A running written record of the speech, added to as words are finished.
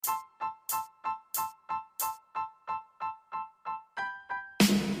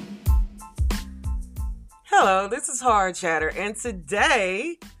Hello, this is Hard Chatter, and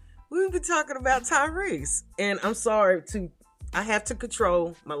today we'll be talking about Tyrese. And I have to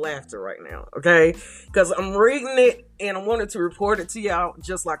control my laughter right now, okay? Because I'm reading it and I wanted to report it to y'all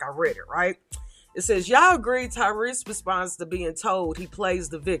just like I read it, right? It says, y'all agree Tyrese responds to being told he plays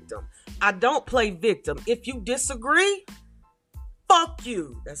the victim. I don't play victim. If you disagree, fuck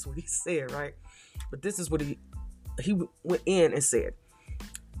you. That's what he said, right? But this is what he went in and said.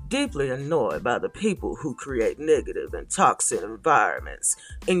 Deeply annoyed by the people who create negative and toxic environments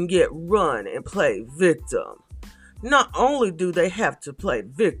and get run and play victim. Not only do they have to play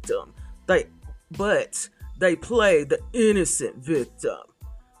victim, but they play the innocent victim.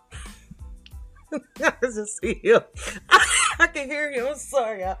 I just see him. I can hear him. I'm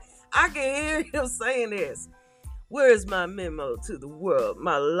sorry, y'all. I can hear him saying this. Where's my memo to the world?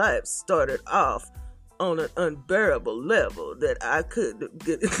 My life started off on an unbearable level that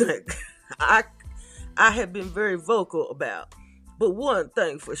I have been very vocal about. But one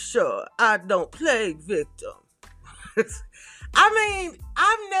thing for sure, I don't play victim. I mean,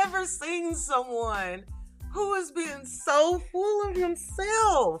 I've never seen someone who has been so full of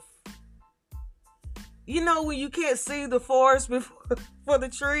himself. You know, when you can't see the forest for the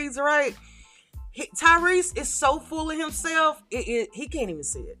trees, right? Tyrese is so full of himself, he can't even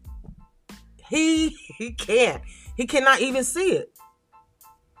see it. He can't. He cannot even see it.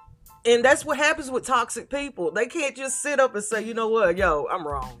 And that's what happens with toxic people. They can't just sit up and say, you know what, yo, I'm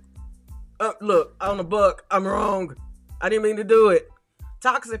wrong. Look, on the buck, I'm wrong. I didn't mean to do it.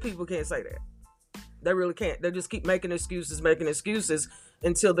 Toxic people can't say that. They really can't. They just keep making excuses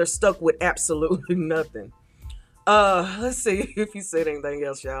until they're stuck with absolutely nothing. Let's see if he said anything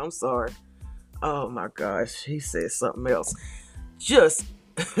else, y'all. I'm sorry. Oh my gosh, he said something else.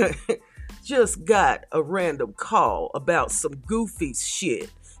 Just got a random call about some goofy shit.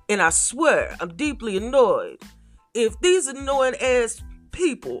 And I swear, I'm deeply annoyed. If these annoying ass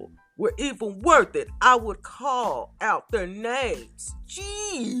people were even worth it, I would call out their names.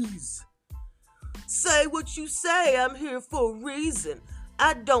 Jeez. Say what you say, I'm here for a reason.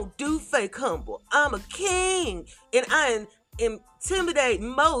 I don't do fake humble. I'm a king. And I intimidate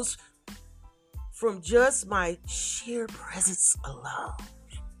most from just my sheer presence alone.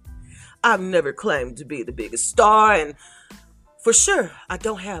 I've never claimed to be the biggest star, and for sure, I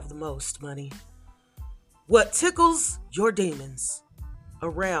don't have the most money. What tickles your demons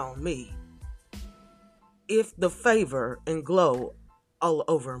around me? If the favor and glow all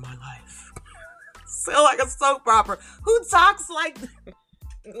over my life. Sound like a soap opera. Who talks like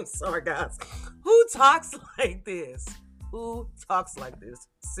this? Sorry, guys. Who talks like this? Who talks like this?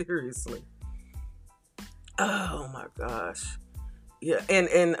 Seriously. Oh my gosh. Yeah,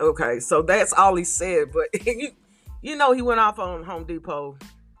 and okay, so that's all he said, but you know he went off on Home Depot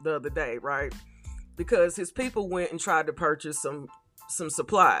the other day, right? Because his people went and tried to purchase some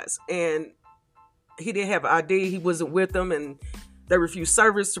supplies, and he didn't have an ID, he wasn't with them, and they refused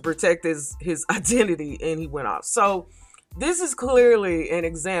service to protect his identity, and he went off. So this is clearly an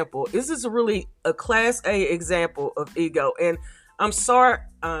example. This is really a class A example of ego, and I'm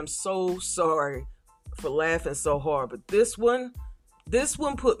so sorry for laughing so hard, but this one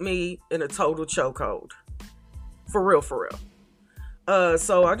put me in a total chokehold. For real.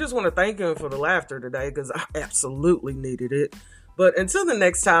 So I just want to thank him for the laughter today because I absolutely needed it. But until the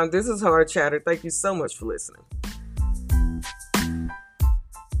next time, this is Hard Chatter. Thank you so much for listening.